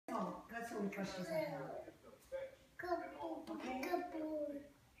any questions I have. Okay?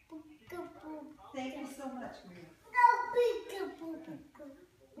 Thank you so much, Maria.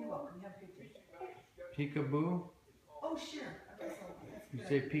 You're welcome. You have a good day. Peekaboo? Oh, sure. You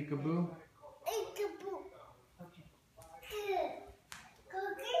say peekaboo? Okay.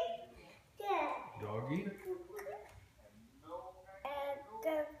 Doggy?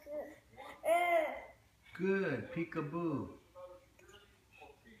 Good, peekaboo.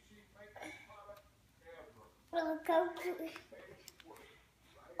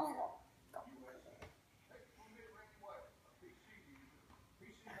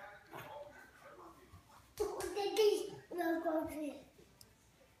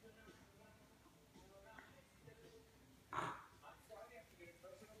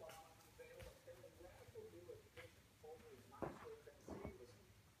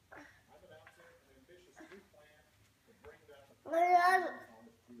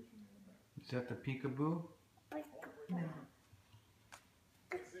 Is that the peekaboo? No.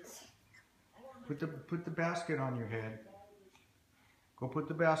 Put the basket on your head. Go put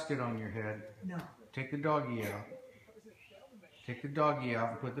the basket on your head. No. Take the doggy out. Take the doggy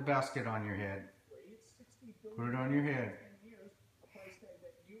out and put the basket on your head. Put it on your head.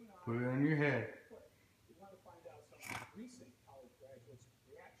 Put it on your head.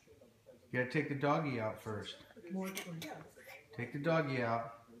 You gotta take the doggy out first. More towards you. Take the doggy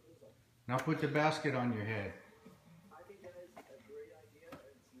out. Now put the basket on your head.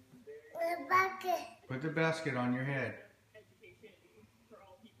 Put the basket on your head.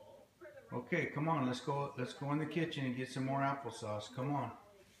 Okay, come on, let's go in the kitchen and get some more applesauce. Come on.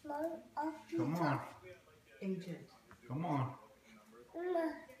 Come on. Agent. Come on.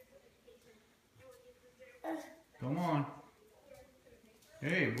 Come on.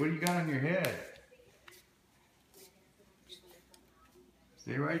 Hey, what do you got on your head?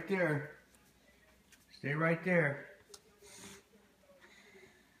 Stay right there. Stay right there.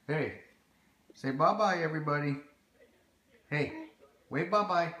 Hey, say bye-bye, everybody. Hey, wave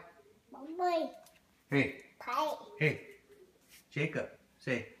bye-bye. Bye. Hey, Bye. hey, Jacob,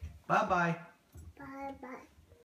 say bye-bye. Bye. Bye.